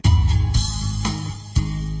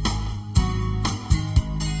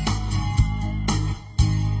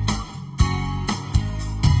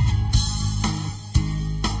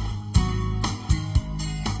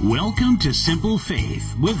Welcome to Simple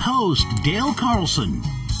Faith with host Dale Carlson,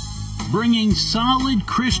 bringing solid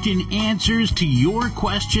Christian answers to your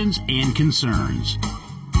questions and concerns.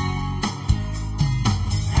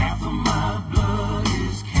 Half of my blood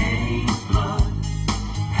is Cain's blood.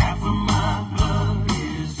 Half of my blood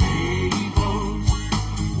is Abel's.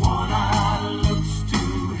 One eye looks to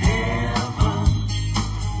heaven.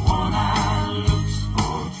 One eye looks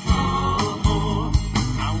for trouble.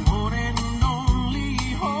 I want and only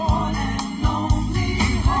hope.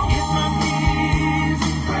 Hit my knees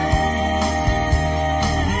and pray.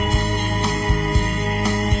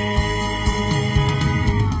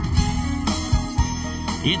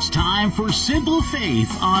 It's time for Simple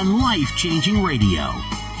Faith on Life-Changing Radio.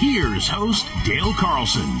 Here's host Dale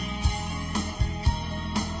Carlson.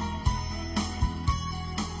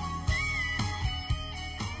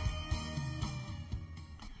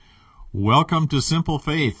 Welcome to Simple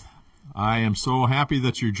Faith. I am so happy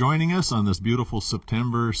that you're joining us on this beautiful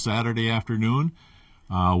September Saturday afternoon.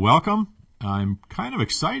 Welcome. I'm kind of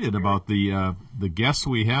excited about the guests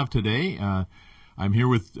we have today. I'm here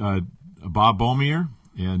with Bob Beaumier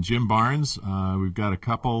and Jim Barnes. We've got a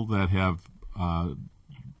couple that have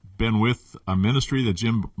been with a ministry that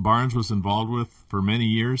Jim Barnes was involved with for many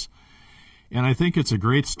years. And I think it's a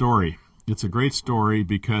great story. It's a great story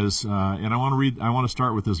because, and I want to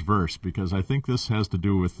start with this verse because I think this has to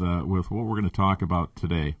do with what we're going to talk about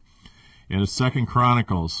today. And it's 2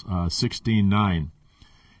 Chronicles 16:9.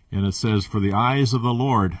 And it says, "For the eyes of the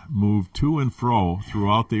Lord move to and fro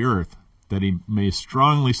throughout the earth, that he may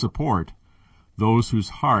strongly support those whose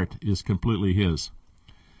heart is completely his."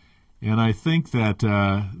 And I think that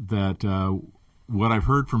what I've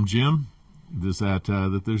heard from Jim is that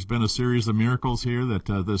there's been a series of miracles here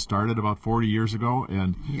that started about 40 years ago,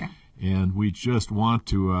 and we just want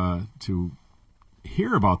to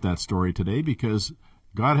hear about that story today because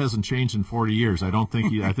God hasn't changed in 40 years. I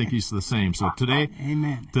think he's the same. So today,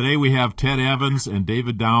 Amen. Today we have Ted Evans and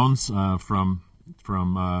David Downs from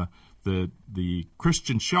the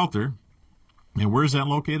Christian Shelter. And where's that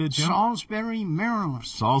located, Jim? Salisbury, Maryland.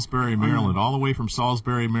 Salisbury, Maryland, all the way from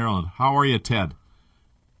Salisbury, Maryland. How are you, Ted?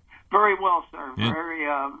 Very well, sir. And-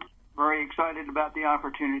 Very excited about the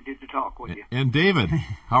opportunity to talk with you. And David,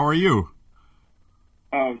 how are you?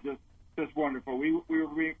 Oh, just wonderful. We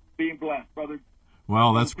were being blessed, brother.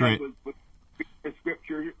 Well, that's great. Was the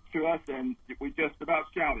scripture to us, and we just about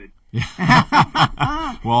shouted.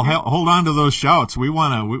 Well, hold on to those shouts.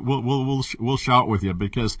 We'll shout with you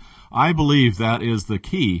because I believe that is the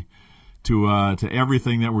key to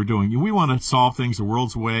everything that we're doing. We want to solve things the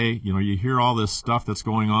world's way. You know, you hear all this stuff that's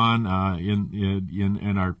going on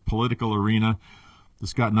in our political arena.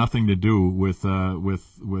 It's got nothing to do with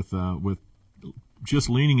just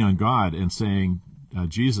leaning on God and saying,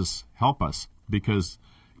 Jesus, help us, because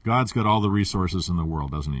God's got all the resources in the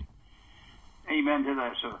world, doesn't he? Amen to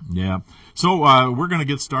that, sir. Yeah. So we're going to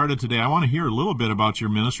get started today. I want to hear a little bit about your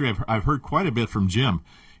ministry. I've heard quite a bit from Jim,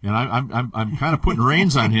 and I'm kind of putting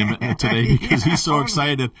reins on him today because he's so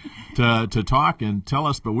excited to talk and tell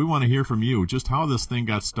us. But we want to hear from you just how this thing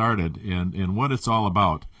got started and what it's all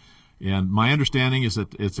about. And my understanding is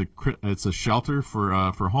that it's a shelter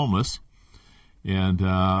for homeless. And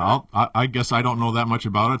I guess I don't know that much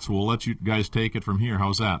about it, so we'll let you guys take it from here.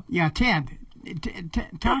 How's that? Yeah, Ted,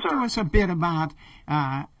 talk to us a bit about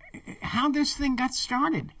how this thing got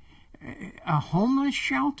started. A homeless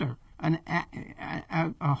shelter,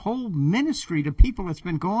 a whole ministry to people that's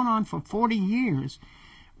been going on for 40 years.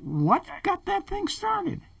 What got that thing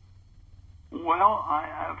started? Well,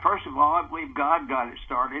 first of all, I believe God got it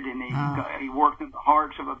started, and he worked in the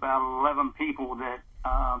hearts of about 11 people that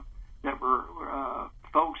were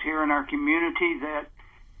folks here in our community that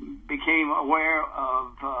became aware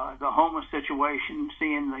of the homeless situation,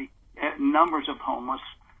 seeing the numbers of homeless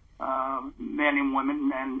men and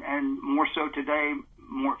women, and more so today,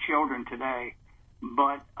 more children today.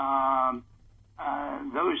 But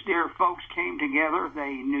those dear folks came together.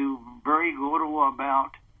 They knew very little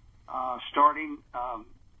about starting a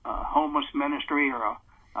homeless ministry or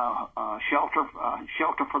a shelter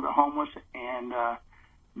for the homeless, and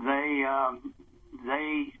they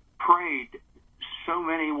prayed so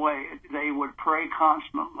many ways. They would pray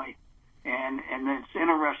constantly, and it's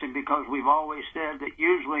interesting because we've always said that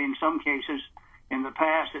usually in some cases in the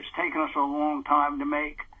past it's taken us a long time to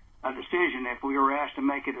make a decision if we were asked to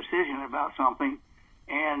make a decision about something,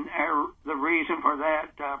 and the reason for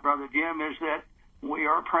that, Brother Jim, is that we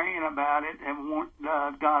are praying about it and want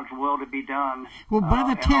God's will to be done. Well,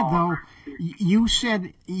 Brother Ted, though,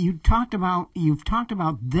 you've talked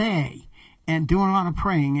about they. and doing a lot of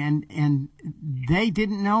praying, and they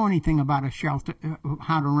didn't know anything about a shelter,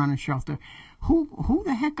 how to run a shelter. Who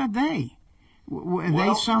the heck are they? Were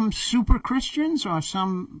they some super Christians or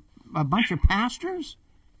a bunch of pastors?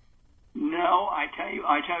 No, I tell you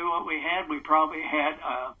what we had. We probably had.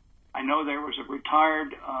 I know there was a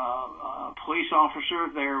retired police officer.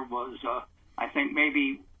 There was, I think,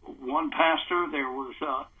 maybe one pastor. There was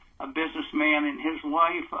a businessman and his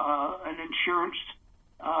wife, an insurance,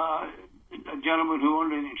 a gentleman who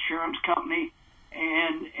owned an insurance company,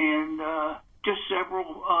 and just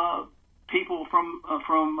several people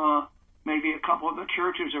from maybe a couple of the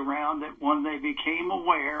churches around. That when they became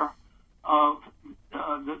aware of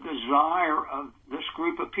the desire of this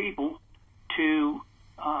group of people to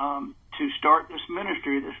start this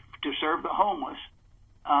ministry to serve the homeless,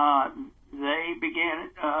 they began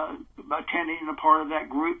attending a part of that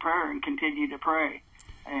group prayer and continued to pray,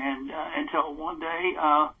 and until one day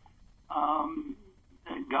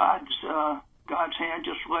God's hand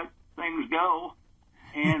just let things go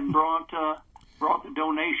and brought the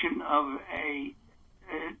donation of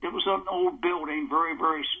it was an old building, very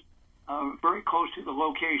close to the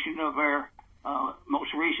location of our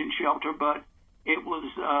most recent shelter, but it was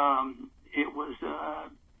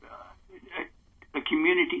the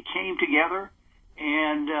community came together,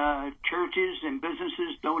 and churches and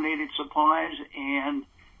businesses donated supplies, and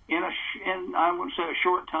in I wouldn't say a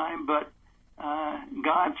short time, but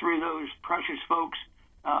God through those precious folks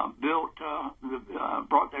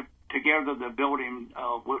brought together the building,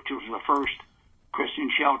 which was the first Christian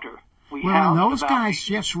shelter. And those guys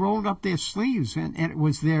just rolled up their sleeves, and it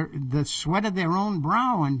was the sweat of their own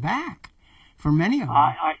brow and back for many of them.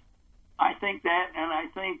 I think that, and I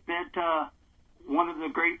think that one of the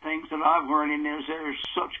great things that I've learned is there's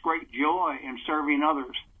such great joy in serving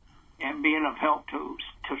others and being of help to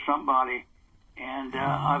somebody. And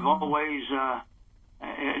I've always,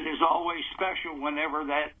 it is always special whenever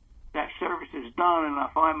that service is done, and I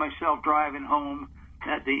find myself driving home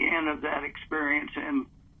at the end of that experience, and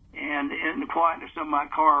in the quietness of my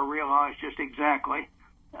car, I realize just exactly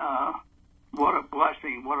what a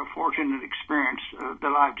blessing, what a fortunate experience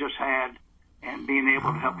that I've just had, and being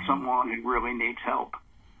able to help someone who really needs help.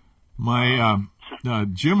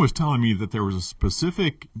 Jim was telling me that there was a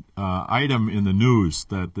specific item in the news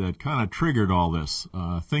that kind of triggered all this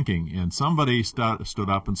thinking, and somebody stood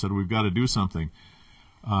up and said, "We've got to do something."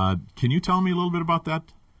 Can you tell me a little bit about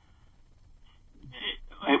that?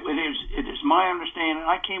 It is my understanding.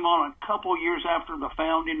 I came on a couple years after the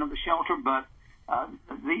founding of the shelter, but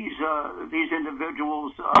these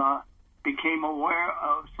individuals became aware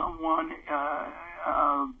of someone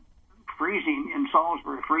freezing in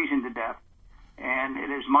Salisbury, freezing to death, and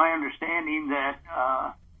it is my understanding that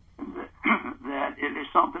that it is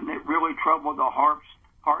something that really troubled the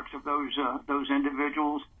hearts of those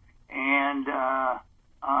individuals, and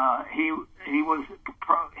he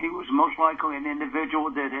was most likely an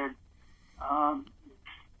individual that had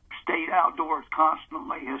stayed outdoors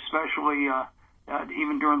constantly, especially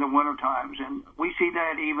even during the winter times. And we see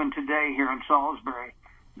that even today here in Salisbury,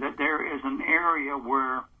 that there is an area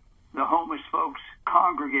where the homeless folks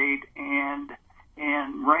congregate, and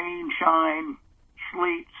rain, shine,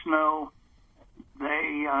 sleet, snow,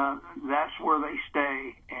 that's where they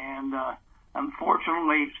stay. And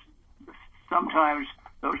unfortunately, sometimes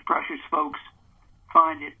those precious folks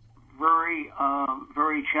find it very,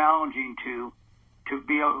 very challenging to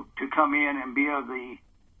be able to come in and be of the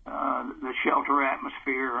shelter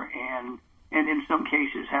atmosphere, and in some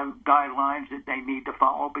cases have guidelines that they need to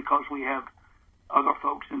follow, because we have other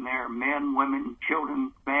folks in there, men, women,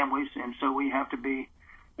 children, families, and so we have to be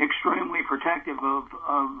extremely protective of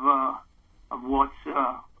what's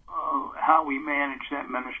how we manage that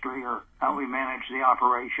ministry, or how we manage the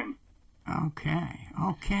operation. Okay.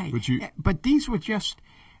 But these were just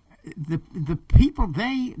the people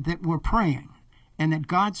that were praying, and that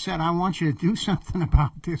God said, "I want you to do something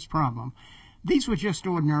about this problem." These were just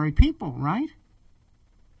ordinary people, right?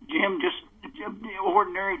 Jim, just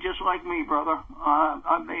ordinary, just like me, brother.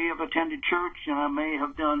 I may have attended church, and I may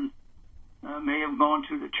have gone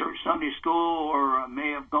to the church Sunday school, or I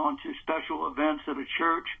may have gone to special events at a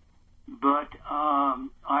church. But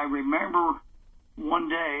I remember one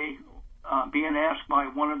day being asked by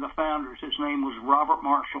one of the founders, his name was Robert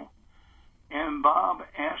Marshall, and Bob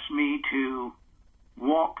asked me to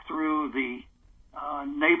walk through the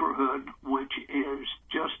neighborhood, which is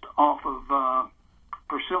just off of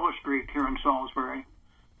Priscilla Street here in Salisbury.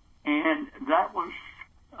 And that was,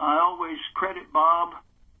 I always credit Bob,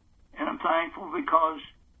 and I'm thankful, because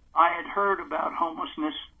I had heard about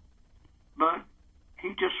homelessness, but he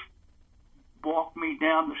just walked me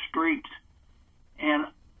down the streets and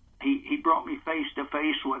he brought me face to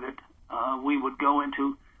face with it. We'd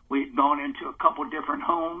gone into a couple different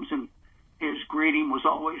homes, and his greeting was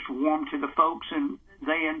always warm to the folks, and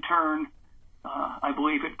they in turn, I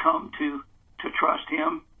believe, had come to trust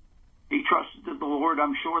him. He trusted the Lord,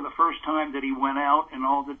 I'm sure, the first time that he went out and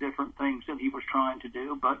all the different things that he was trying to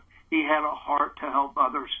do, but he had a heart to help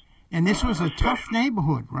others. And this was a tough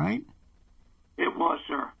neighborhood, right? It was,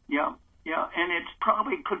 sir. Yeah, and it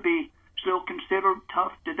probably could be still considered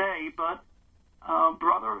tough today, but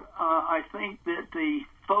brother, I think that the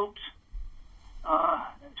folks,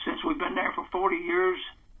 since we've been there for 40 years,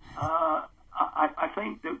 I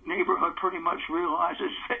think the neighborhood pretty much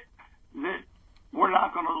realizes that we're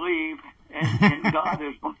not going to leave, and God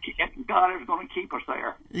is going to keep us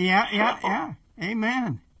there. Yeah.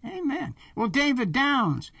 Amen. Well, David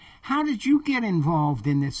Downs, how did you get involved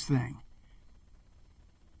in this thing?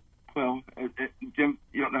 Well, Jim,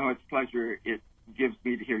 you don't know how much pleasure it gives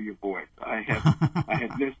me to hear your voice. I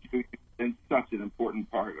have missed you in such an important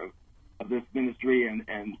part of this ministry and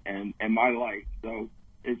my life. So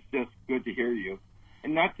it's just good to hear you.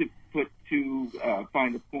 And not to put too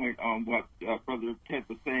fine a point on what Brother Ted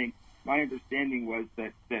was saying, my understanding was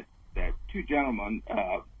that two gentlemen,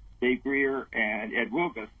 Dave Greer and Ed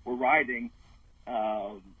Wilgus, were riding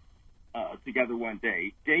together one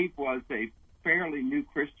day. Dave was a fairly new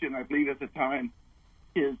Christian, I believe, at the time.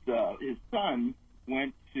 His son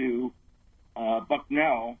went to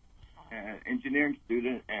Bucknell, engineering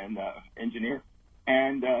student and engineer,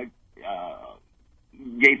 and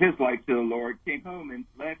gave his life to the Lord, came home and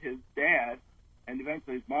led his dad and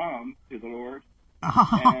eventually his mom to the Lord.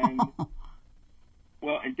 And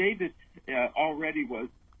David already was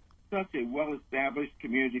such a well-established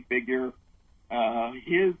community figure.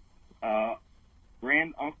 His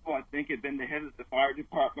grand uncle, I think, had been the head of the fire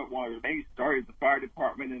department while they started the fire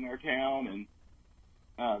department in our town,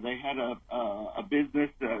 and they had a business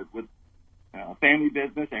with family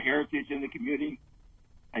business, a heritage in the community.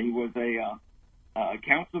 And he was a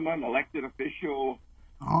councilman, elected official.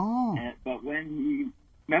 But when he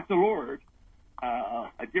met the Lord,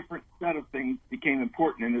 a different set of things became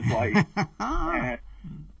important in his life. And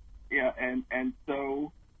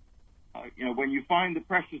so, when you find the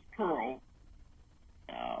precious pearl,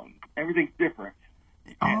 everything's different.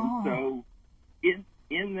 And so,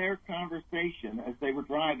 in their conversation as they were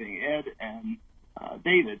driving, Ed and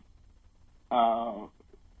David,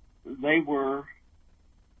 they were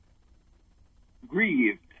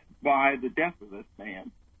grieved by the death of this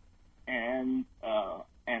man, and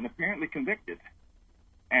apparently convicted.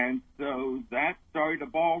 And so that started a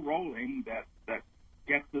ball rolling that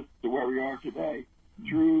gets us to where we are today,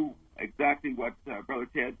 through exactly what Brother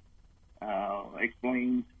Ted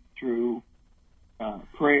explained, through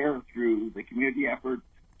prayer, through the community effort,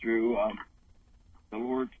 through the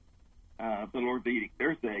Lord leading.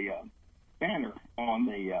 There's a banner on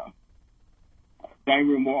the dining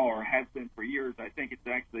room wall, or has been for years. I think it's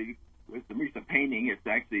actually, with some recent painting, it's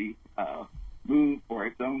actually moved for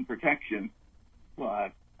its own protection.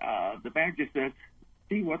 But the banner just says,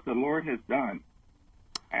 "See what the Lord has done,"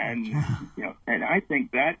 and and I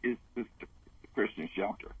think that is the Christian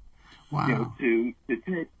shelter. Wow. To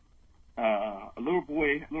take a little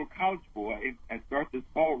college boy, and start this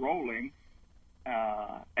ball rolling,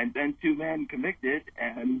 and then two men convicted,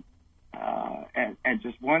 and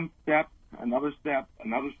just one step, another step,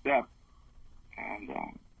 and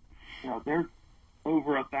there's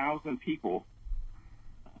over 1,000 people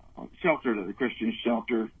sheltered at the Christian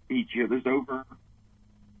shelter each year. There's over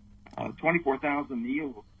 24,000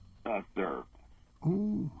 meals served.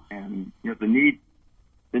 Ooh. And the need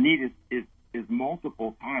is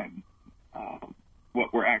multiple times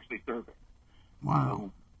what we're actually serving.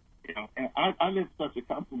 Wow. So, and I live such a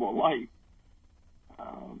comfortable life.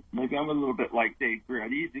 Maybe I'm a little bit like Dave Greer. I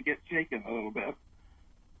need to get shaken a little bit.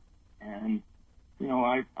 And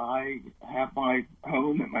I have my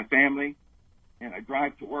home and my family, and I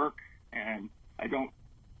drive to work, and I don't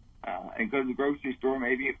and go to the grocery store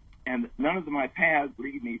maybe, and none of my paths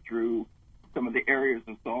lead me through some of the areas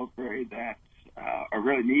of Salisbury that are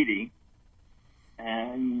really needy.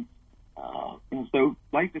 And so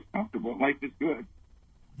life is comfortable, life is good.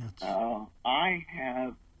 I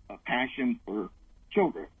have a passion for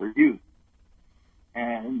children, for youth.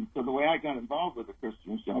 And so the way I got involved with the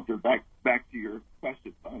Christian shelter, back to your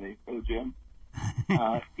question, Brother Jim,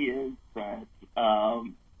 is that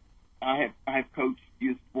I have coached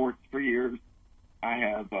youth sports for years. I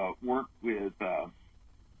have worked with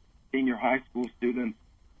senior high school students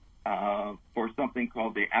for something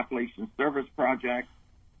called the Appalachian Service Project,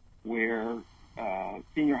 where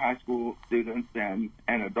senior high school students and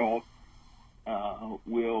adults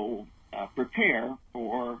will prepare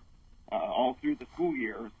for all through the school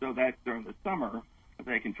year, so that during the summer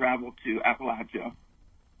they can travel to Appalachia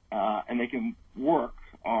and they can work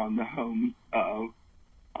on the homes of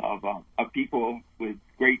people with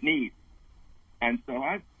great needs. And so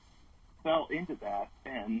I fell into that,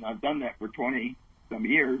 and I've done that for 20 some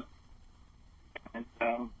years. And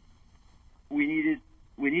we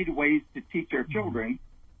needed ways to teach our children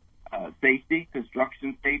safety,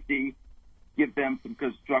 construction safety, give them some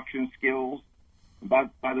construction skills. And by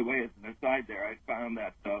the way, as an aside, there I found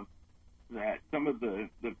that that some of the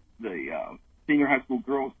senior high school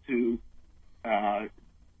girls who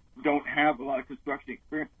don't have a lot of construction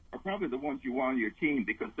experience are probably the ones you want on your team,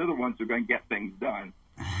 because they're the ones who are going to get things done.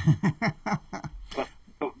 but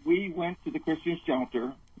we went to the Christian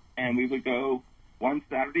shelter, and we would go one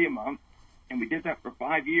Saturday a month, and we did that for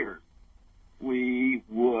 5 years. We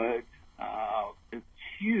would this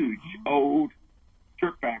huge old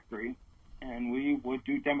church factory, and we would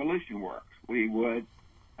do demolition work. We would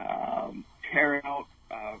tear out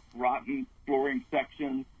rotten flooring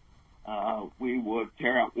sections. We would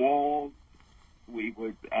tear out walls. We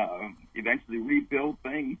would eventually rebuild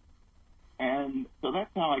things. And so that's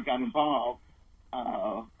how I got involved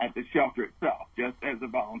at the shelter itself, just as a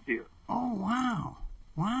volunteer. Oh, wow.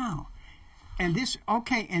 Wow. And this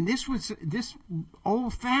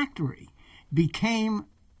old factory became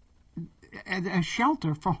a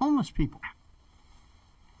shelter for homeless people.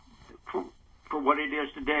 For what it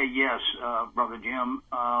is today, yes, Brother Jim.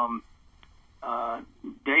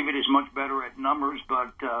 David is much better at numbers,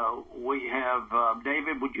 but we have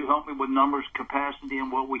David. Would you help me with numbers, capacity,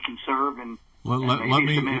 and what we can serve? And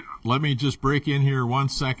let me just break in here 1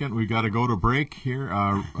 second. We got to go to break here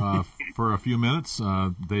for a few minutes.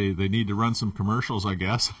 They need to run some commercials, I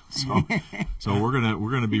guess. So we're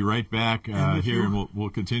gonna be right back here, and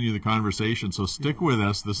we'll continue the conversation. So stick with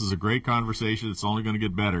us. This is a great conversation. It's only going to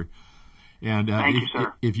get better. And thank you,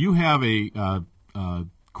 sir. If you have a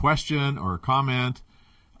question or a comment,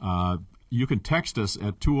 you can text us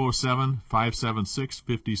at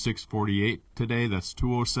 207-576-5648 today. That's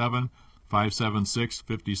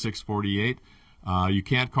 207-576-5648. You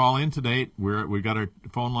can't call in today. We've got our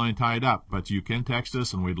phone line tied up, but you can text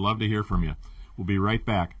us, and we'd love to hear from you. We'll be right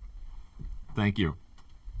back. Thank you.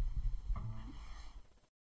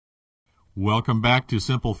 Welcome back to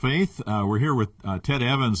Simple Faith. We're here with Ted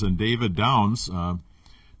Evans and David Downs,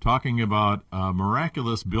 talking about a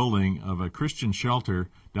miraculous building of a Christian shelter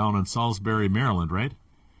down in Salisbury, Maryland, right?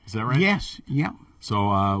 Is that right? Yes, yeah.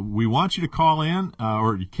 So we want you to call in,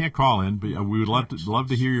 or you can't call in, but we would love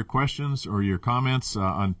to hear your questions or your comments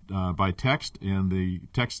by text, and the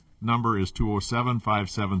text number is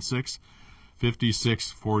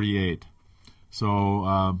 207-576-5648.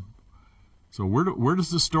 So where does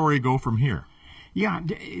the story go from here? Yeah,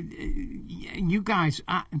 you guys,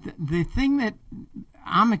 the thing that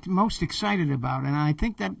I'm most excited about, and I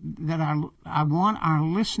think that I want our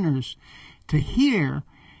listeners to hear,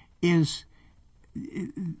 is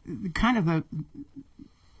kind of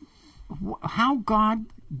how God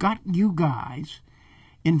got you guys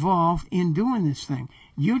involved in doing this thing.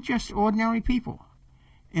 You're just ordinary people.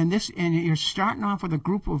 And you're starting off with a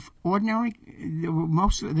group of ordinary.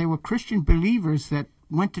 They were Christian believers that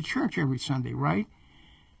went to church every Sunday, right?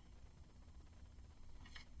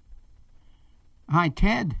 Hi,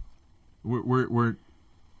 Ted. We're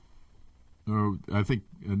I think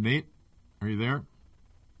Nate, are you there?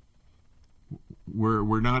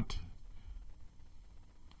 We're not.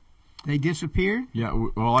 They disappeared. Yeah.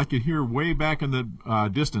 Well, I could hear way back in the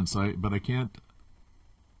distance, but I can't.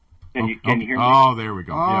 Can you hear me? Oh, there we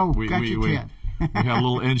go. Oh, yeah, got you, Ted. We had a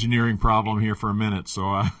little engineering problem here for a minute.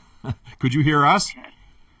 So, could you hear us?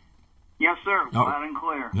 Yes, sir. Loud and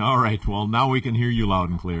clear. All right. Well, now we can hear you loud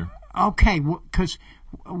and clear. Okay. Because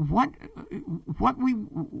what we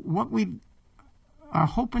are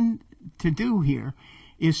hoping to do here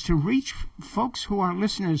is to reach folks who are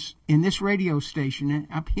listeners in this radio station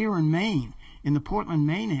up here in Maine, in the Portland,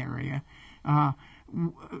 Maine area.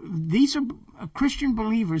 These are Christian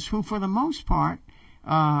believers who, for the most part,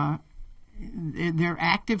 they're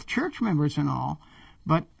active church members and all,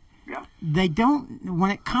 but they don't,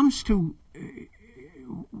 when it comes to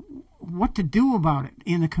what to do about it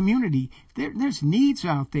in the community, there's needs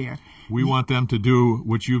out there. We want them to do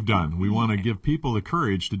what you've done. We want to give people the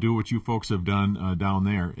courage to do what you folks have done down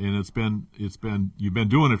there. And you've been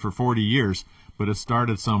doing it for 40 years, but it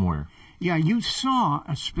started somewhere. Yeah, you saw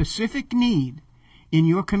a specific need in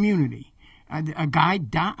your community. A guy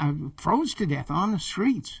froze to death on the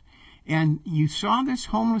streets, and you saw this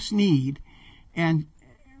homeless need, and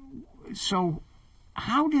so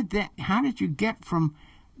how did you get from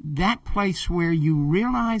that place where you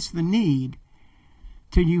realized the need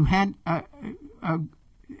till you had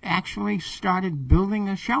actually started building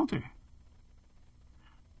a shelter?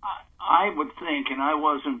 I would think, and I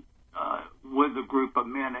wasn't with a group of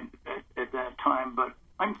men at that time, but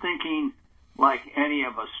I'm thinking like any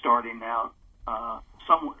of us starting out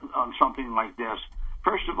on something like this.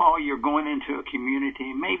 First of all, you're going into a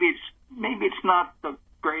community. Maybe it's not the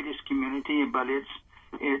greatest community, but it's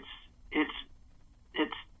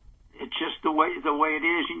just the way it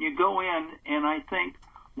is. And you go in, and I think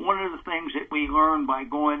one of the things that we learned by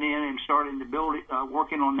going in and starting to build,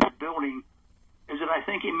 working on that building, is that I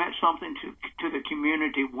think it meant something to the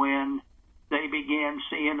community when they began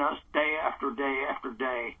seeing us day after day after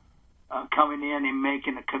day coming in and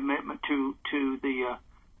making a commitment to the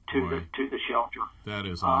shelter. That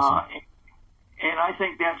is awesome. And I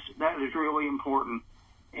think that is really important.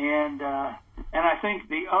 And I think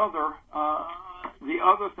the other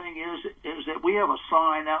thing is that we have a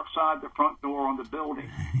sign outside the front door on the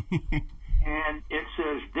building, and it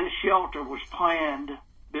says, "This shelter was planned,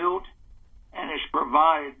 built, and is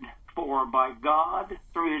provided for by God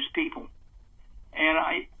through His people." And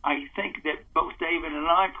I think that both David and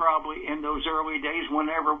I probably in those early days,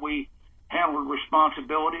 whenever we handled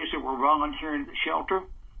responsibilities that were volunteering at the shelter,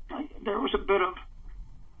 there was a bit of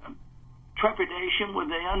trepidation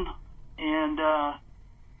within, and I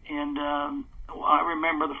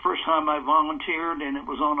remember the first time I volunteered, and it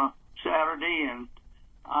was on a Saturday, and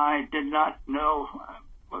I did not know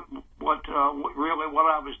what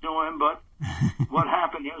I was doing, but what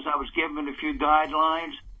happened is I was given a few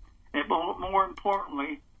guidelines, and more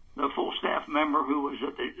importantly, the full staff member who was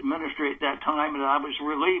at the ministry at that time, and I was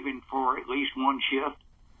relieving for at least one shift,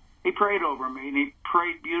 he prayed over me, and he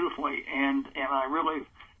prayed beautifully, and I really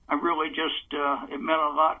just it meant a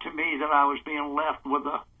lot to me that I was being left with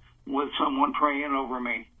someone praying over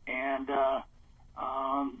me, and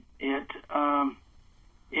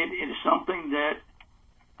it is something that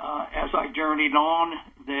as I journeyed on,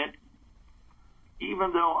 that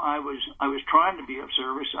even though I was trying to be of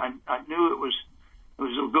service, I knew it was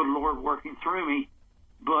a good Lord working through me,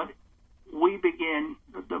 but we begin,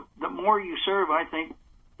 the more you serve, I think,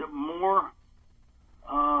 the more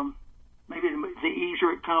maybe the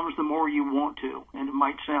easier it comes, the more you want to. And it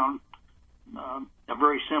might sound a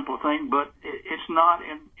very simple thing, but it's not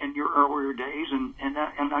in your earlier days, and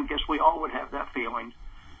I guess we all would have that feeling.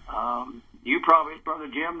 You probably, Brother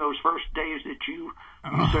Jim, those first days that you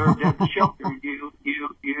served at the shelter, you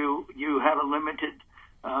had a limited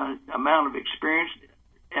amount of experience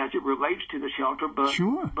as it relates to the shelter, but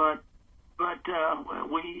sure. But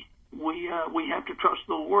we have to trust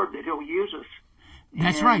the Lord that He'll use us.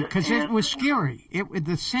 That's right, because it was scary.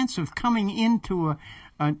 The sense of coming into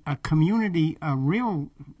a community, a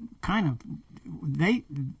real kind of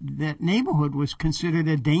that neighborhood was considered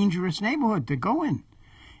a dangerous neighborhood to go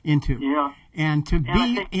into. Yeah. And to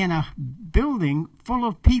be in a building full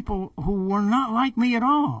of people who were not like me at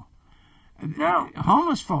all. No.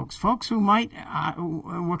 Homeless folks who might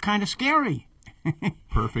were kind of scary.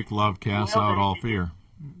 Perfect love casts out all fear.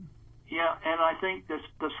 Yeah, and I think the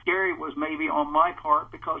scary was maybe on my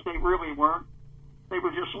part, because they really weren't. They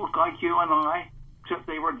were just looked like you and I, except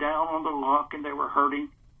they were down on the luck and they were hurting.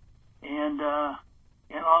 And I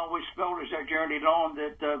always felt as I journeyed on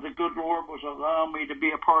that the good Lord was allowing me to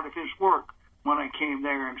be a part of His work when I came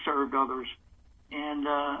there and served others. And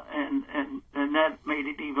that made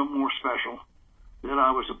it even more special that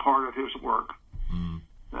I was a part of His work. Mm.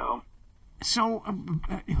 So,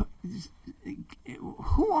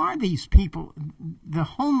 who are these people, the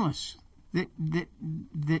homeless that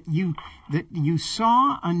you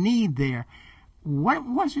saw a need there?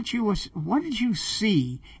 What did you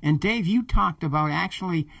see? And Dave, you talked about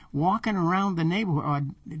actually walking around the neighborhood. Or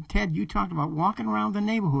Ted, you talked about walking around the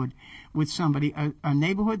neighborhood with somebody, a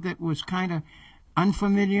neighborhood that was kind of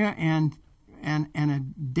unfamiliar and a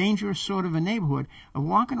dangerous sort of a neighborhood.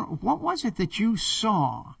 What was it that you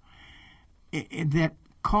saw that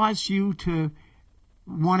caused you to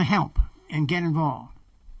want to help and get involved?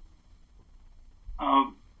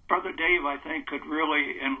 Brother Dave, I think, could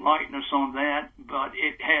really enlighten us on that, but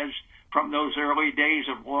it has, from those early days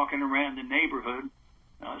of walking around the neighborhood,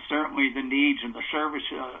 certainly the needs and the service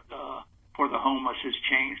for the homeless has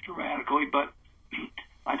changed dramatically, but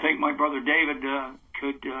I think my brother David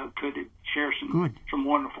could share some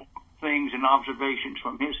wonderful things and observations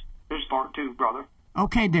from his part too, brother.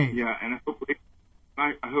 Okay, Dave. Yeah, and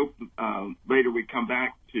I hope later we come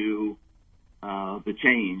back to the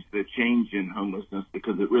change in homelessness,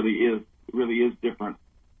 because it really is different.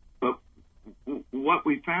 But what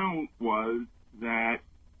we found was that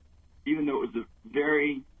even though it was a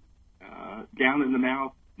very down in the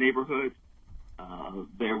mouth neighborhood,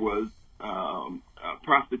 there was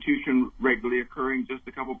prostitution regularly occurring just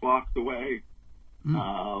a couple blocks away.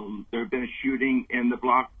 There had been a shooting in the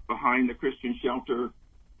block behind the Christian shelter.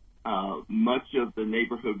 Much of the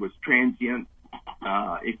neighborhood was transient.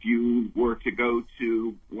 If you were to go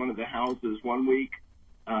to one of the houses one week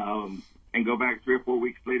and go back 3 or 4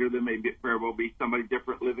 weeks later, there may very well be somebody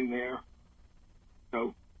different living there.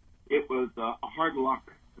 So it was a hard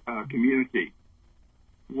luck community.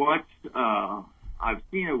 What I've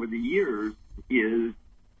seen over the years is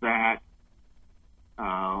that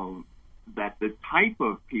that the type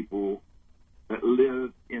of people that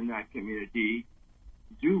live in that community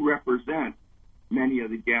do represent many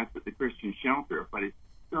of the guests at the Christian shelter, but it's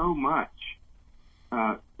so much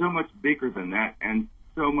bigger than that, and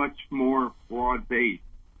so much more broad-based.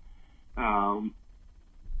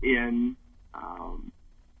 In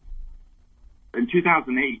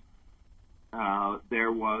 2008,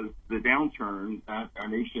 there was the downturn at our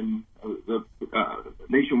nation,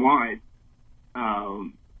 nationwide.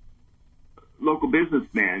 Local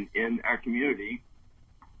businessman in our community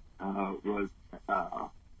went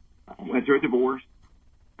through a divorce,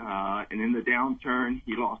 and in the downturn,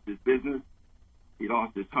 he lost his business, he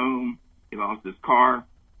lost his home, he lost his car,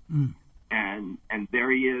 and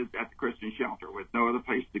there he is at the Christian shelter with no other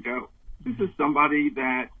place to go. This is somebody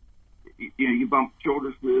that you bump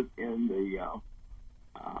shoulders with in the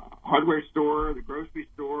hardware store, the grocery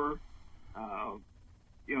store.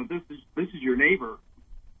 This is your neighbor,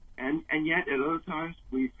 and yet at other times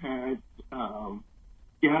we've had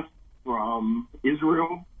guests from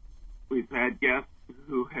Israel. We've had guests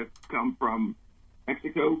who have come from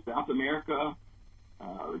Mexico, South America,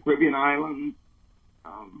 the Caribbean islands.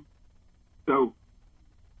 So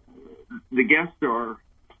the guests are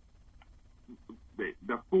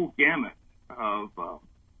the full gamut of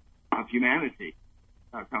humanity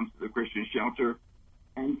comes to the Christian shelter,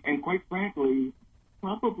 and quite frankly,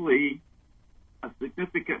 probably a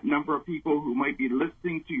significant number of people who might be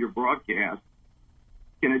listening to your broadcast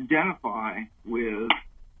can identify with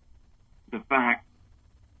the fact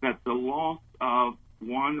that the loss of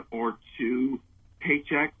 1 or 2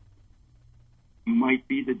 paychecks might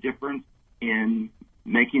be the difference in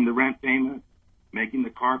making the rent payment, making the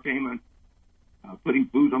car payment, putting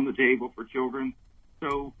food on the table for children.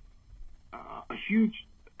 So a huge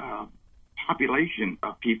population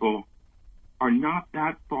of people are not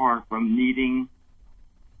that far from needing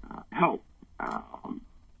help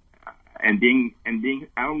and being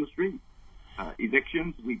out on the street.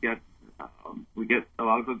 Evictions, we get a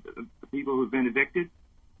lot of the people who've been evicted,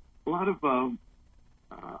 a lot of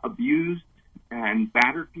abused and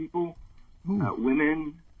battered people,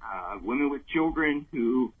 women with children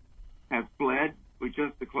who have fled with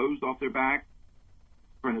just the clothes off their back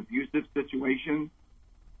for an abusive situation.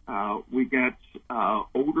 We get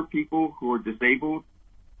older people who are disabled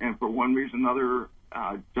and for one reason or another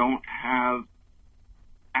don't have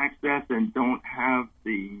access and don't have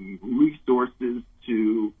the resources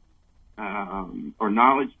to or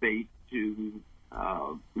knowledge base to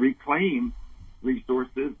reclaim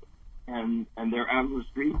resources, and they're out on the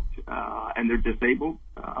street and they're disabled.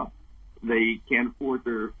 They can't afford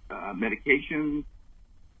their medications.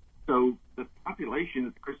 So the population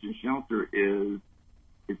at the Christian shelter is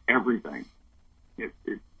everything.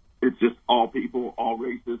 It's just all people, all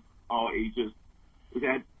races, all ages. We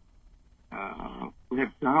had a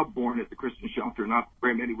child born at the Christian shelter not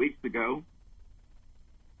very many weeks ago.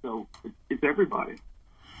 So it's everybody.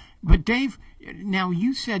 But Dave, now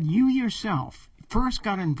you said you yourself first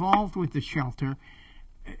got involved with the shelter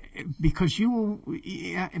because you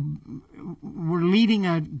were leading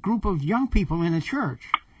a group of young people in a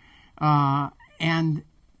church. And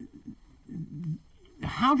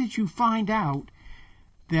how did you find out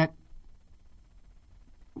that,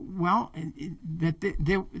 well, that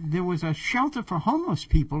there was a shelter for homeless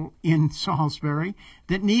people in Salisbury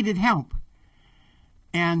that needed help?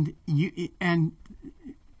 And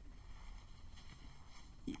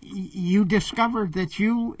you discovered that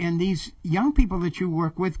you and these young people that you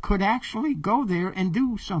work with could actually go there and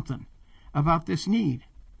do something about this need.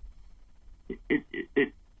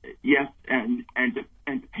 Yes, and to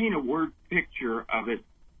paint a word picture of it,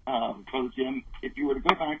 Brother Jim, if you were to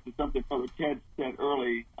go back to something Brother Ted said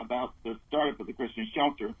early about the startup of the Christian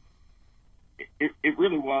shelter, it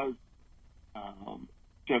really was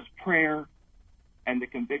just prayer and the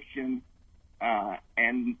conviction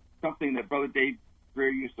and something that Brother Dave Greer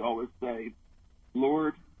used to always say,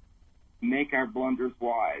 Lord, make our blunders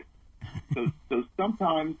wise. So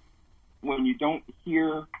sometimes when you don't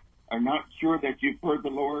hear are not sure that you've heard the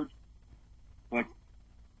Lord, but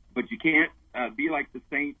you can't be like the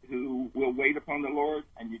saint who will wait upon the Lord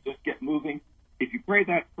and you just get moving. If you pray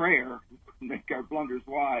that prayer, make our blunders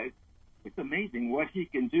wise, it's amazing what he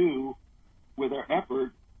can do with our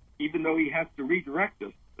effort, even though he has to redirect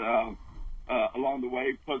us along the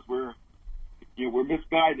way because we're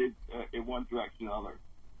misguided in one direction or another.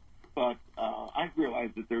 But I've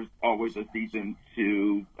realized that there's always a season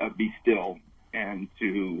to be still and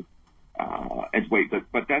to wait.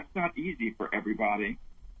 But that's not easy for everybody.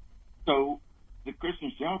 So the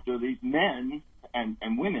Christian shelter, these men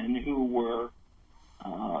and women who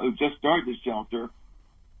just started the shelter,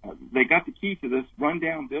 they got the key to this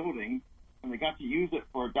rundown building, and they got to use it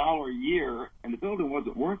for $1 a year, and the building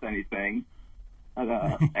wasn't worth anything.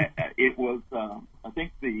 It was, I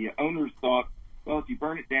think the owners thought, well, if you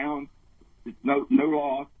burn it down, it's no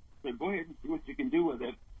loss, so go ahead and see what you can do with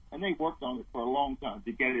it. And they worked on it for a long time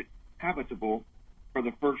to get it habitable for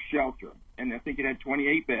the first shelter. And I think it had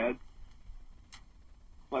 28 beds.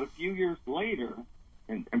 But a few years later,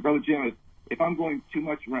 and Brother Jim, if I'm going too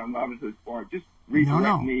much around Robin Hood's Bar, just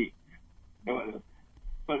redirect me.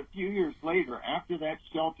 But a few years later, after that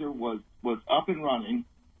shelter was up and running,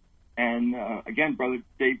 and again, Brother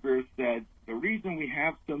Dave Greer said, the reason we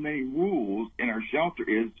have so many rules in our shelter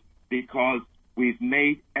is because we've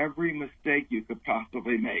made every mistake you could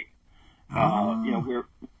possibly make.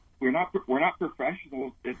 We're not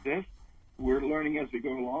professionals at this. We're learning as we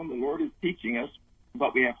go along. The Lord is teaching us,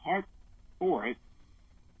 but we have heart for it.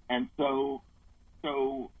 And so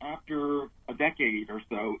after a decade or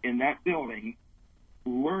so in that building,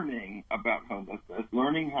 learning about homelessness,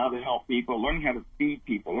 learning how to help people, learning how to feed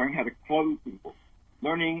people, learning how to clothe people,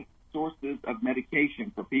 learning sources of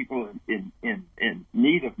medication for people in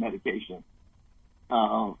need of medication.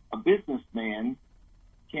 A businessman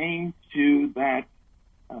came to that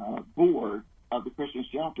board of the Christian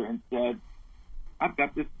shelter and said, I've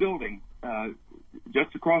got this building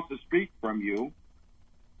just across the street from you.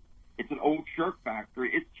 It's an old shirt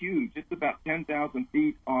factory. It's huge. It's about 10,000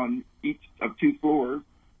 feet on each of two floors.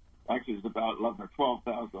 Actually, it's about 11 or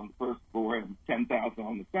 12,000 on the first floor and 10,000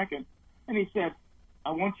 on the second. And he said,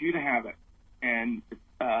 I want you to have it. And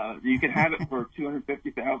you can have it for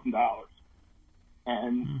 $250,000.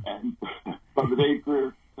 And Brother Dave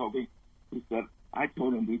Greer told me, he said, I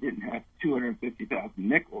told him we didn't have 250,000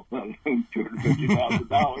 nickels, let alone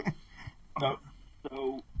 $250,000.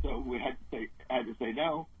 So we had to say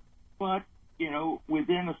no. But,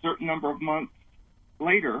 within a certain number of months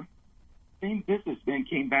later, same businessman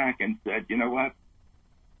came back and said, you know what?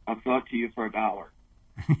 I'll sell it to you for $1.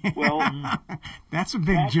 Well, that's a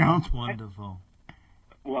big jump. Wonderful.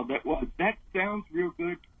 Well, that sounds real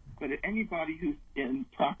good, but anybody who's in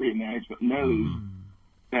property management knows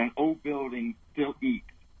that an old building still eats.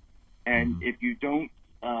 And if you don't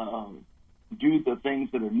do the things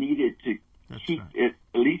that are needed to keep it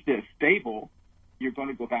at least as stable, you're going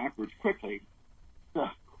to go backwards quickly. So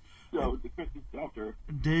the Christian shelter.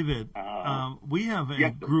 David, we have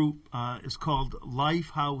a group. It's called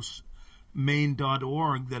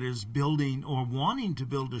LifehouseMaine.org that is building or wanting to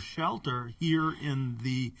build a shelter here in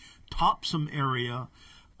the Topsom area.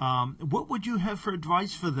 What would you have for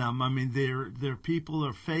advice for them? I mean, they're people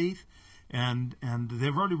of faith, and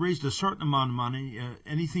they've already raised a certain amount of money.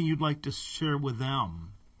 Anything you'd like to share with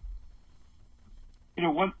them?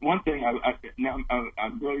 One thing,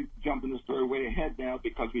 I'm really jumping the story way ahead now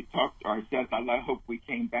because we talked, or I said, I hope we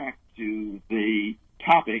came back to the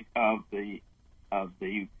topic of the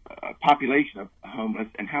population of homeless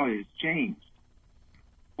and how it has changed.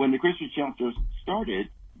 When the Christian shelters started,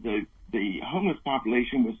 the homeless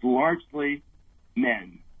population was largely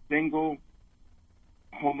men, single,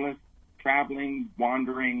 homeless, traveling,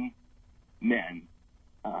 wandering men,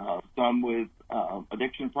 some with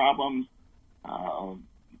addiction problems,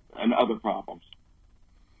 and other problems.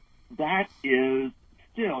 That is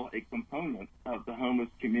still a component of the homeless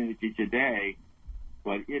community today,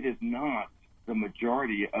 but it is not the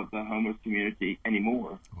majority of the homeless community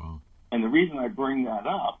anymore. Wow. And the reason I bring that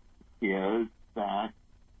up is that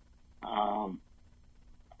I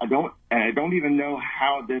don't even know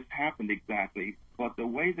how this happened exactly, but the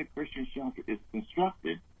way the Christian shelter is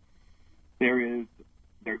constructed, there is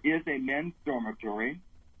a men's dormitory.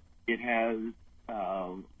 It has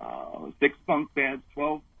 6 bunk beds,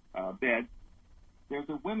 12 beds. There's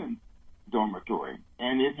a women's dormitory,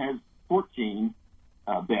 and it has 14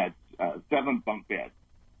 beds, 7 bunk beds.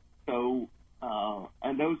 So,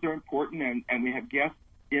 and those are important, and we have guests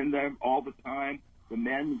in them all the time. The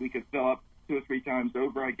men, we could fill up 2 or 3 times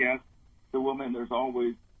over, I guess. The women, there's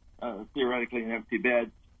always theoretically an empty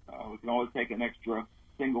bed. We can always take an extra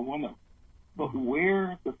single woman. But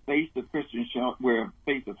where the face of Christian shelter, where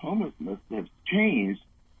the face of homelessness has changed,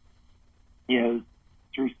 is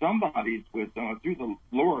through somebody's wisdom, through the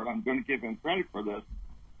Lord. I'm going to give him credit for this.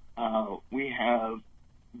 We have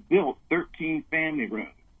built 13 family rooms.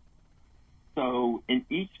 So in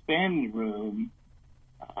each family room,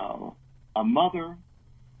 a mother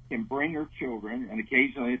can bring her children, and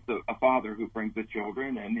occasionally it's a father who brings the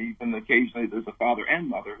children, and even occasionally there's a father and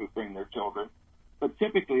mother who bring their children. But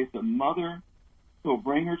typically it's a mother who will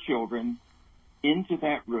bring her children into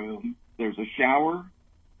that room. There's a shower,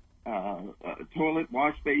 a toilet,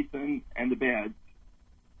 wash basin, and the bed,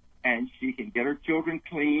 and she can get her children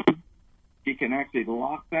clean. She can actually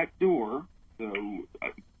lock that door, so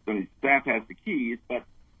the staff has the keys, but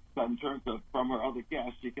in terms of from her other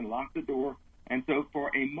guests, she can lock the door. And so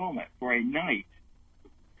for a moment, for a night,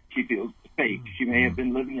 she feels safe. She may have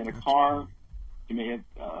been living in a car. She may have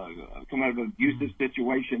come out of an abusive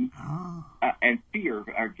situation. And fear.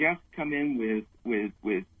 Our guests come in with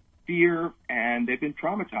fear, and they've been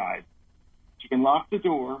traumatized. She can lock the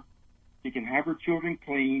door. She can have her children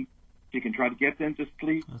clean. She can try to get them to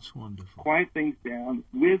sleep. That's wonderful. Quiet things down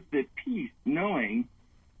with the peace, knowing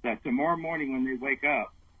that tomorrow morning when they wake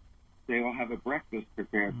up, they will have a breakfast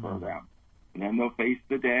prepared for them. And then they'll face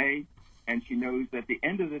the day, and she knows at the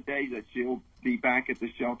end of the day that she'll be back at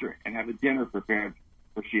the shelter and have a dinner prepared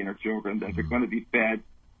for she and her children, that they're going to be fed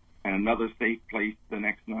and another safe place the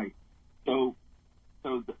next night. So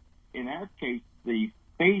in our case, the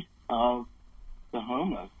face of the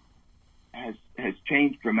homeless has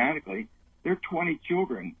changed dramatically. There are 20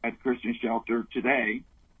 children at Christian Shelter today,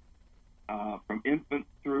 from infant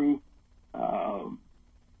through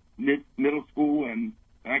middle school, and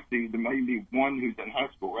actually there may be one who's in high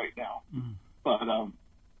school right now. But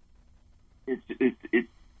it's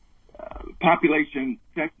population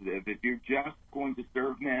sensitive. If you're just going to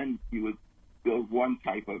serve men, you would build one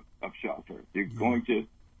type of shelter. If you're going to,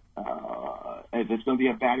 if it's going to be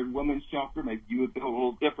a battered women's shelter, maybe you would build a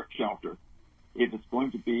little different shelter. If it's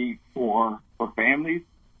going to be for families,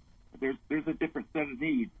 there's a different set of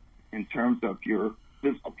needs in terms of your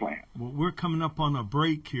physical plan. Well, we're coming up on a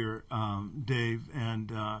break here, Dave, and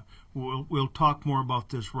we'll talk more about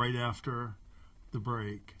this right after the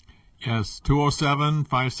break. Yes,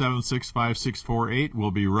 207-576-5648. We'll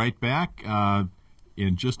be right back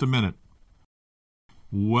in just a minute.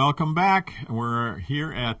 Welcome back. We're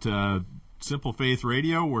here at Simple Faith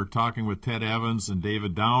Radio. We're talking with Ted Evans and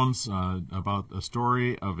David Downs about a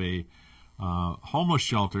story of a homeless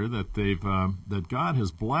shelter that that God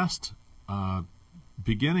has blessed,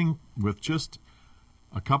 beginning with just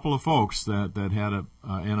a couple of folks that had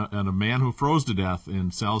and a man who froze to death in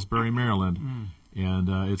Salisbury, Maryland, and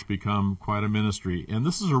it's become quite a ministry. And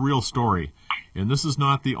this is a real story, and this is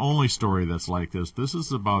not the only story that's like this. This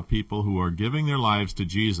is about people who are giving their lives to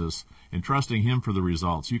Jesus and trusting Him for the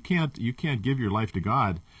results. You can't give your life to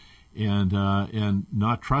God and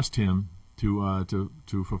not trust Him to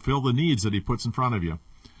fulfill the needs that He puts in front of you.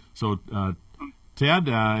 So, Ted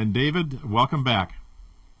and David, welcome back.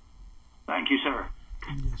 Thank you, sir.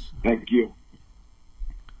 Yes. Thank you.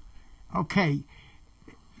 Okay,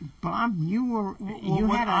 Bob,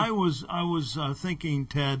 I was thinking,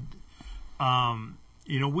 Ted.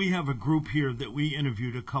 We have a group here that we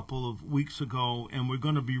interviewed a couple of weeks ago, and we're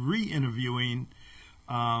going to be re-interviewing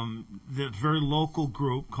that very local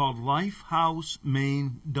group called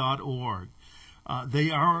LifeHouseMaine.org.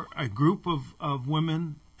 They are a group of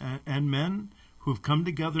women and men who've come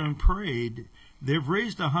together and prayed. They've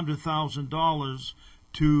raised $100,000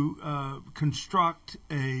 to construct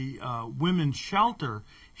a women's shelter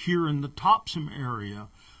here in the Topsom area.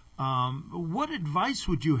 What advice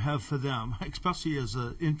would you have for them, especially as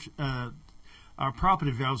our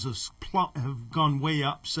property values have gone way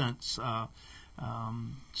up since,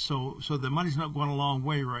 so the money's not going a long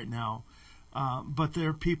way right now, but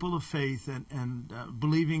they're people of faith and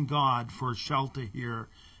believing God for a shelter here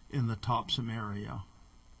in the Topsom area.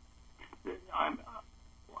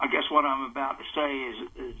 I guess what I'm about to say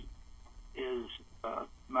is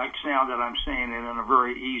might sound that I'm saying it in a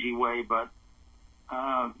very easy way, but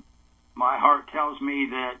my heart tells me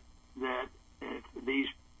that if these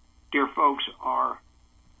dear folks are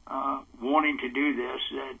wanting to do this,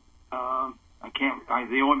 that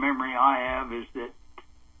the only memory I have is that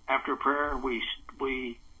after prayer,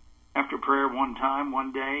 after prayer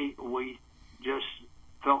one day, we just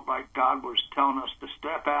felt like God was telling us to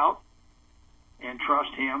step out and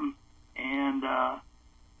trust Him, and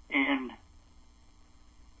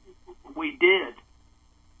we did.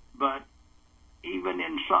 But even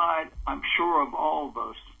inside, I'm sure of all of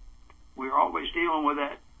us, we're always dealing with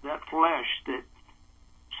that flesh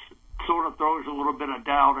sort of throws a little bit of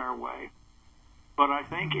doubt our way. But I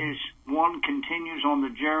think as one continues on the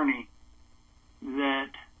journey,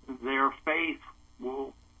 that their faith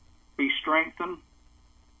will be strengthened.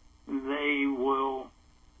 They will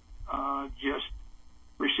just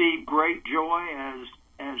receive great joy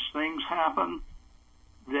as things happen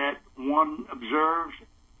that one observes,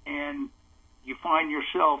 and you find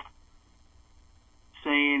yourself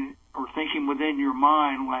saying or thinking within your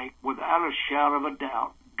mind, like, without a shadow of a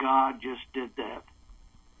doubt, God just did that.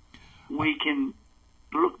 We can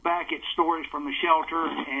look back at stories from the shelter,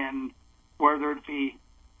 and whether it be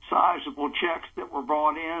sizable checks that were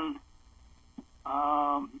brought in,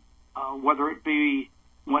 whether it be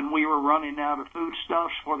when we were running out of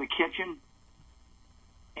foodstuffs for the kitchen,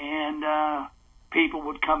 and people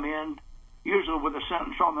would come in, usually with a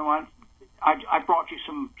sentence on the line, I brought you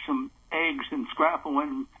some eggs and scrapple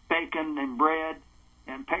and bacon and bread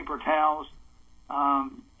and paper towels,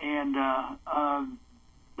 and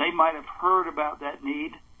they might have heard about that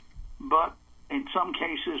need, but in some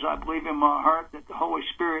cases, I believe in my heart that the Holy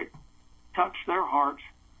Spirit touched their hearts,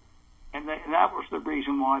 and that was the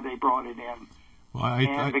reason why they brought it in. Well,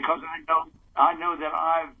 because I know that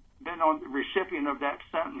I've been on the recipient of that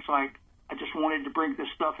sentence, like, I just wanted to bring this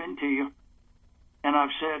stuff into you, and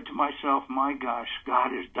I've said to myself, my gosh,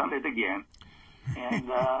 God has done it again, and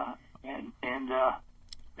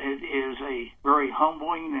it is a very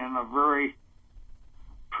humbling and a very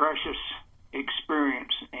precious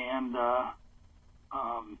experience, and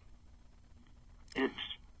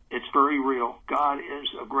it's very real. God is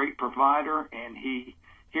a great provider, and He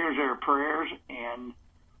hears our prayers. And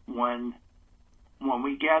when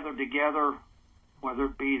we gather together, whether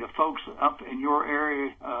it be the folks up in your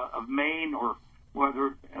area of Maine, or whether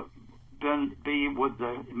it be with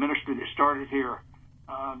the ministry that started here,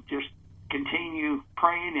 just continue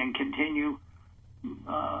praying and continue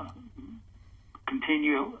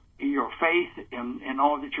your faith in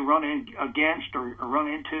all that you run against or run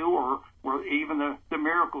into, or even the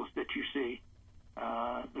miracles that you see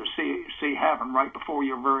happen right before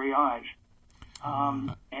your very eyes,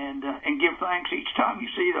 and give thanks each time you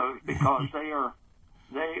see those, because they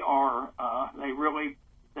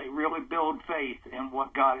really build faith in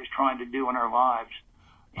what God is trying to do in our lives.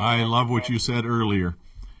 I love what you said earlier,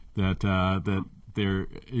 that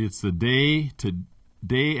it's the day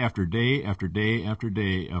after day after day after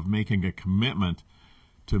day of making a commitment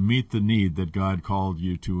to meet the need that God called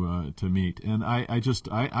you to meet. And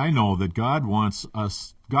I know that God wants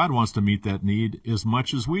to meet that need as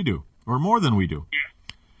much as we do, or more than we do.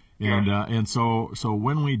 And so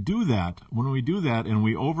when we do that, and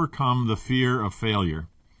we overcome the fear of failure,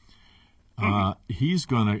 He's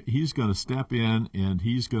gonna step in, and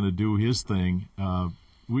He's gonna do His thing.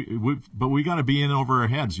 But we got to be in over our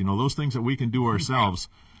heads. You know, those things that we can do ourselves,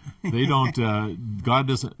 they don't. God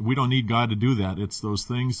doesn't. We don't need God to do that. It's those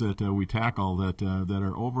things that we tackle that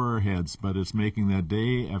are over our heads. But it's making that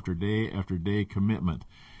day after day after day commitment,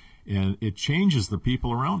 and it changes the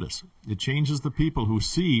people around us. It changes the people who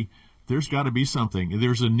see there's got to be something.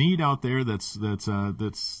 There's a need out there that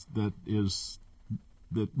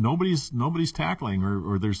nobody's tackling,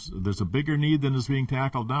 or there's a bigger need than is being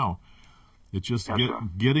tackled now. It's just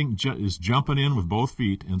jumping in with both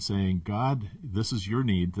feet and saying, God, this is your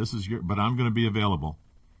need. But I'm going to be available.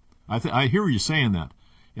 I hear you saying that,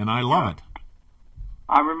 and I love it.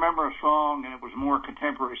 I remember a song, and it was more a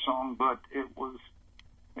contemporary song, but it was,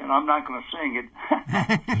 and I'm not going to sing it,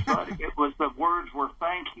 but the words were,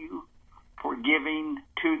 thank you for giving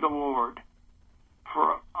to the Lord,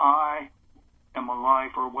 for I am a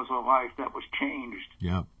life, or was a life that was changed.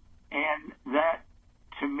 Yeah. And that,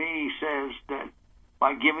 to me, says that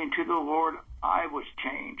by giving to the Lord, I was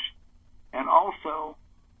changed. And also,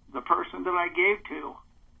 the person that I gave to,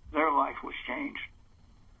 their life was changed.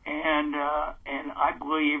 And I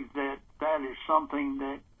believe that is something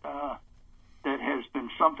that has been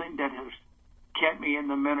something that has kept me in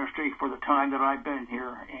the ministry for the time that I've been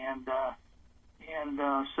here. And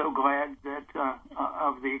so glad that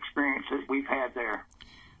of the experience that we've had there.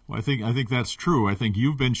 Well, I think that's true. I think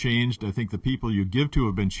you've been changed. I think the people you give to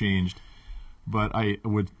have been changed. But I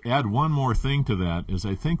would add one more thing to that, is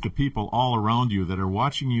I think the people all around you that are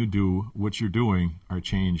watching you do what you're doing are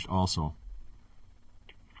changed also.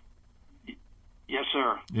 Yes,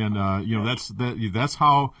 sir. And that's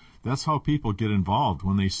how people get involved,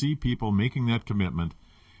 when they see people making that commitment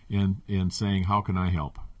and saying, how can I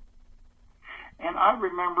help? And I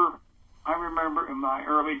remember in my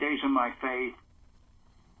early days of my faith,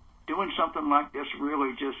 doing something like this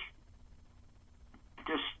really just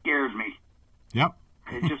scared me. Yep.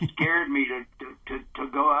 It just scared me to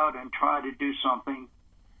go out and try to do something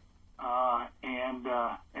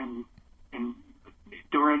and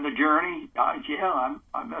during the journey,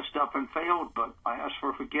 I messed up and failed, but I asked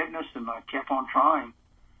for forgiveness and I kept on trying.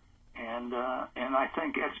 And I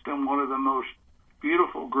think that's been one of the most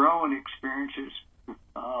beautiful growing experiences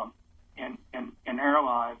in our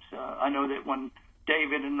lives. I know that when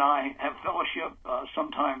David and I have fellowship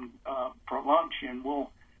sometime for lunch, and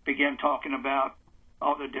we'll begin talking about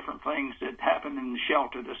all the different things that happened in the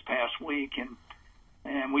shelter this past week,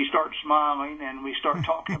 and we start smiling and we start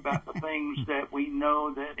talking about the things that we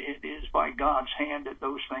know that it is by God's hand that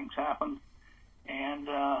those things happen. And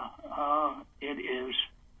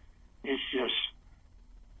it's just,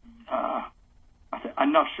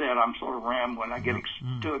 enough said. I'm sort of rambling. I get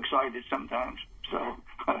too excited sometimes. So,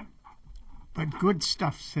 but good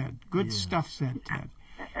stuff said. Good stuff said, Ted.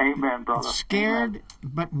 Amen, brother. Scared,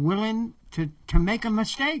 but willing to make a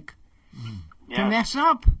mistake, to mess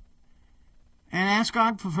up, and ask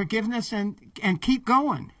God for forgiveness and keep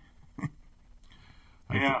going.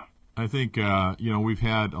 I think we've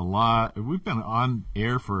had a lot. We've been on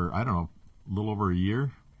air for, I don't know, a little over a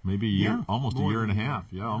year, maybe a year, almost a year and a half.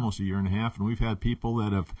 Almost a year and a half. And we've had people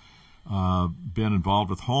that have been involved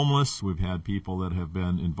with homeless. We've had people that have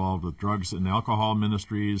been involved with drugs and alcohol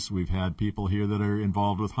ministries. We've had people here that are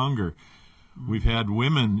involved with hunger. We've had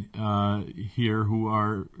women here who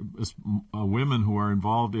are women who are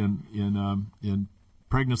involved in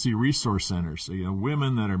pregnancy resource centers.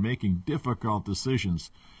 Women that are making difficult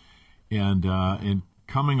decisions, and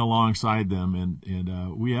coming alongside them,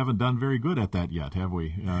 and we haven't done very good at that yet, have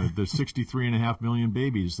we? There's 63.5 million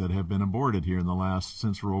babies that have been aborted here in the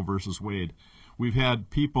since Roe versus Wade. We've had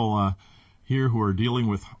people here who are dealing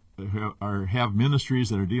with, have ministries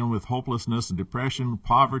that are dealing with hopelessness and depression,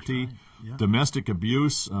 poverty, domestic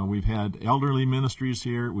abuse. We've had elderly ministries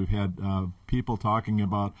here. We've had people talking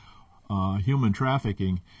about human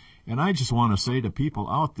trafficking. And I just want to say to people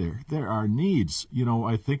out there, there are needs.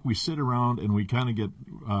 I think we sit around and we kind of get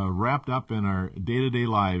wrapped up in our day-to-day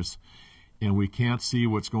lives, and we can't see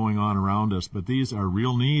what's going on around us. But these are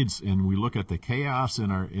real needs, and we look at the chaos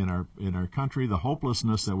in our country, the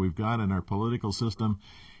hopelessness that we've got in our political system,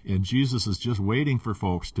 and Jesus is just waiting for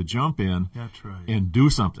folks to jump in and do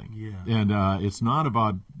something. Yeah. And it's not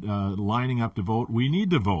about lining up to vote. We need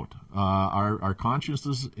to vote, our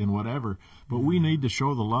consciences and whatever, but we need to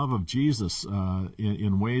show the love of Jesus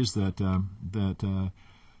in ways that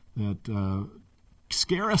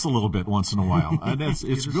scare us a little bit once in a while. And it's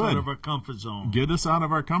Get us good. Out of our comfort zone. Get us out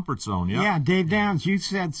of our comfort zone. Yeah. Yeah, Dave Downs,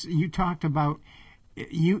 you talked about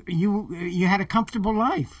you had a comfortable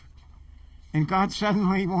life. And God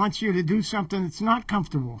suddenly wants you to do something that's not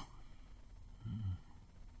comfortable.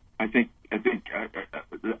 I think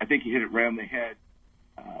you hit it right on the head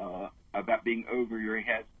about being over your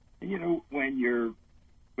head. And, when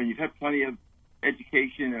you've had plenty of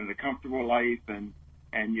education and a comfortable life, and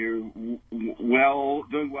you're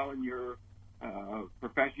doing well in your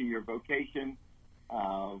profession, your vocation,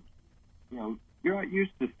 you're not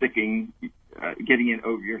used to getting in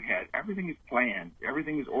over your head. Everything is planned.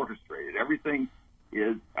 Everything is orchestrated. Everything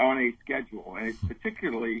is on a schedule. And it's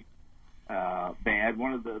particularly bad.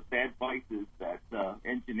 One of the bad vices that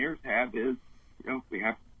engineers have is, we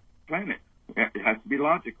have to plan it. It has to be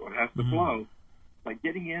logical. It has to flow. Like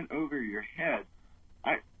getting in over your head,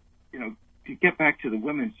 to get back to the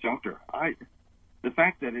women's shelter, the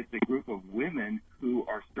fact that it's a group of women who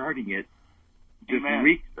are starting it just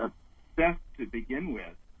reeks of death to begin with.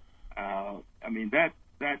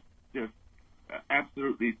 That's just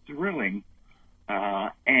absolutely thrilling.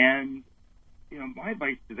 And my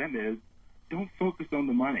advice to them is, don't focus on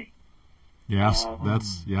the money. Yes,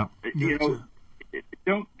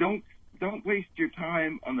 Don't waste your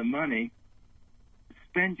time on the money.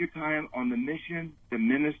 Spend your time on the mission, the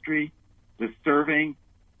ministry, the serving,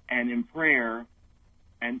 and in prayer.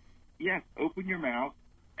 And yes, open your mouth,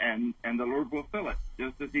 and the Lord will fill it,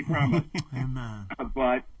 just as He promised. Amen.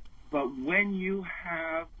 But when you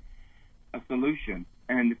have a solution,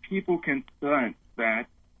 and the people can sense that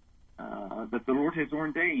the Lord has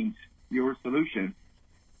ordained your solution,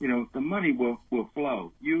 the money will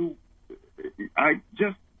flow. I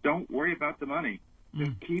just don't worry about the money.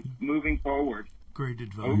 Just keep moving forward. Great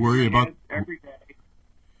advice. Worry about every day.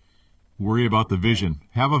 Worry about the vision.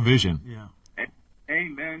 Have a vision. Yeah.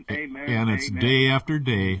 Amen. And it's day after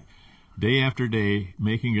day after day,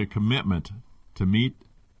 making a commitment to meet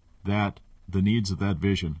the needs of that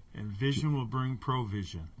vision. And vision will bring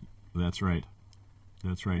provision. That's right.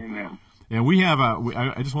 Amen. And we have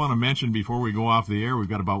I just want to mention before we go off the air, we've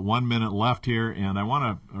got about 1 minute left here, and I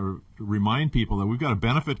want to remind people that we've got a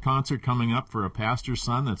benefit concert coming up for a pastor's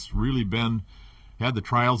son that's really had the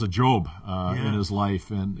trials of Job in his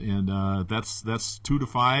life, and that's 2 to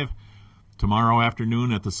 5 tomorrow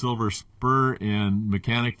afternoon at the Silver Spur in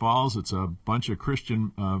Mechanic Falls. It's a bunch of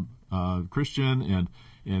Christian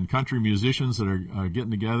and country musicians that are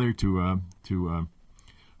getting together to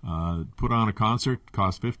put on a concert.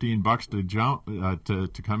 Costs $15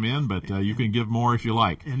 to come in, but you can give more if you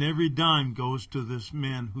like. And every dime goes to this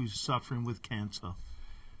man who's suffering with cancer.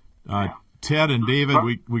 Ted and David,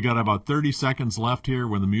 we got about 30 seconds left here.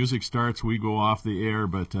 When the music starts, we go off the air.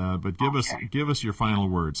 But give us your final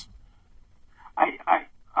words.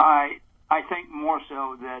 I think more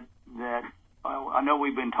so that I know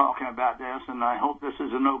we've been talking about this, and I hope this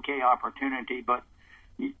is an okay opportunity. But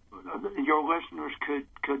your listeners could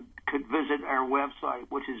visit our website,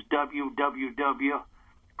 which is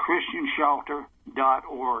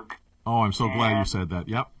www.christianshelter.org. Oh, I'm so glad you said that.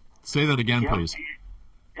 Yep. Say that again, please.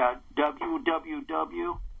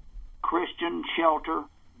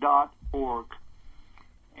 www.christianshelter.org.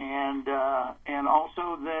 And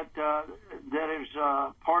also that is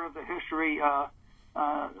part of the history.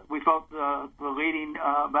 We felt the leading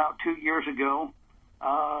about 2 years ago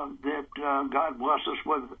that God blessed us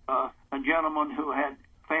with a gentleman who had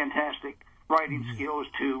fantastic writing skills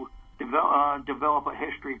to develop a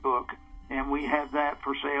history book, and we have that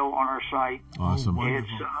for sale on our site. Awesome. It's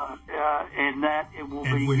and that it will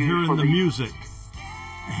and be we're used hearing for the music.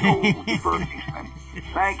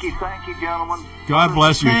 Thank you, gentlemen. God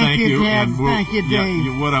bless you. Thank you. Ted. And thank you,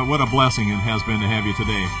 Dave. What a blessing it has been to have you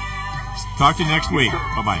today. Talk to you next week.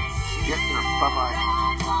 Bye-bye. Yes, sir. Bye-bye.